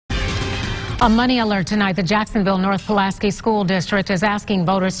A money alert tonight. The Jacksonville North Pulaski School District is asking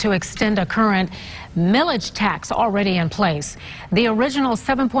voters to extend a current millage tax already in place. The original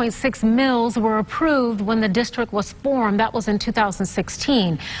 7.6 mills were approved when the district was formed. That was in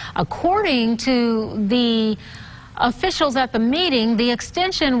 2016. According to the officials at the meeting, the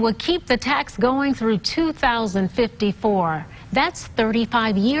extension would keep the tax going through 2054. That's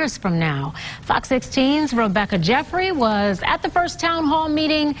 35 years from now. Fox 16's Rebecca Jeffrey was at the first town hall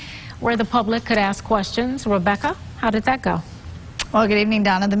meeting where the public could ask questions. Rebecca, how did that go? Well, good evening,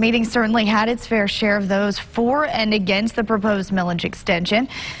 Donna. The meeting certainly had its fair share of those for and against the proposed millage extension.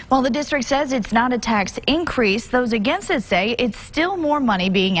 While the district says it's not a tax increase, those against it say it's still more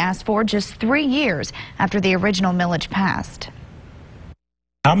money being asked for just 3 years after the original millage passed.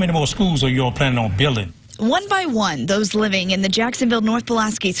 How many more schools are you all planning on building? One by one, those living in the Jacksonville North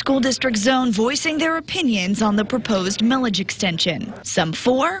Pulaski School District zone voicing their opinions on the proposed millage extension. Some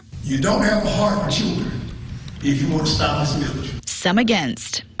for. You don't have a heart for children if you want to stop this millage. Some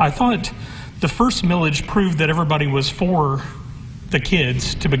against. I thought the first millage proved that everybody was for the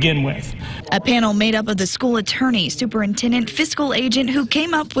kids to begin with. A panel made up of the school attorney, superintendent, fiscal agent who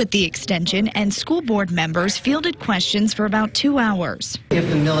came up with the extension, and school board members fielded questions for about 2 hours. If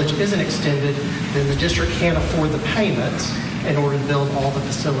the millage isn't extended, then the district can't afford the payments in order to build all the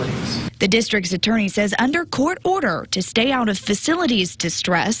facilities. The district's attorney says under court order to stay out of facilities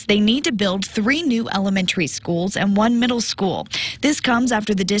distress, they need to build 3 new elementary schools and 1 middle school. This comes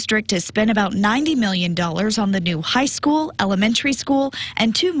after the district has spent about $90 million on the new high school, elementary school,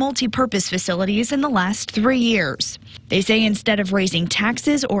 and 2 multi-purpose facilities in the last 3 years. They say instead of raising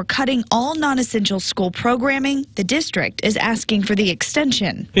taxes or cutting all non-essential school programming, the district is asking for the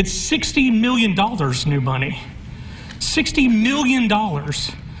extension. It's $60 million new money. $60 million.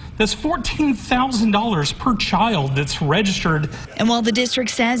 That's $14,000 per child that's registered. And while the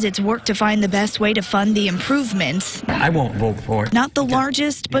district says it's worked to find the best way to fund the improvements, I won't vote for it. Not the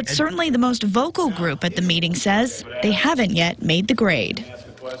largest, but certainly the most vocal group at the meeting says they haven't yet made the grade.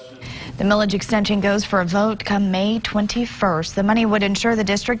 The millage extension goes for a vote come May 21st. The money would ensure the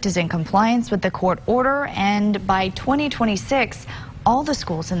district is in compliance with the court order, and by 2026, all the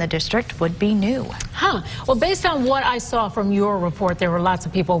schools in the district would be new. Well, based on what I saw from your report, there were lots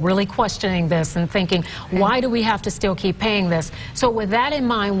of people really questioning this and thinking, why do we have to still keep paying this? So with that in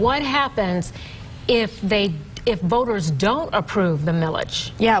mind, what happens if voters don't approve the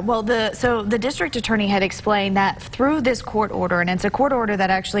millage? Yeah, well, the district attorney had explained that through this court order, and it's a court order that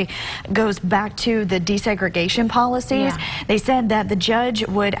actually goes back to the desegregation policies. Yeah. They said that the judge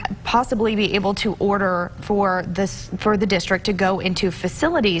would possibly be able to order for the district to go into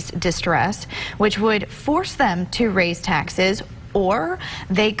facilities distress, which would force them to raise taxes, or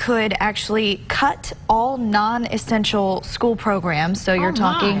they could actually cut all non-essential school programs. So you're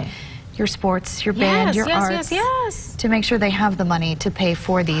talking your sports, your band, your arts, to make sure they have the money to pay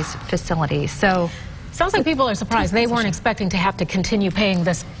for these facilities. So sounds like people are surprised. They weren't expecting to have to continue paying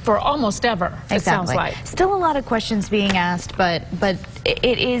this for almost ever. Exactly. It sounds like. Still a lot of questions being asked, but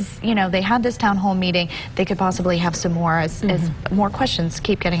it is, you know, they had this town hall meeting. They could possibly have some more as more questions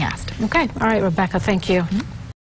keep getting asked. Okay. All right, Rebecca, thank you.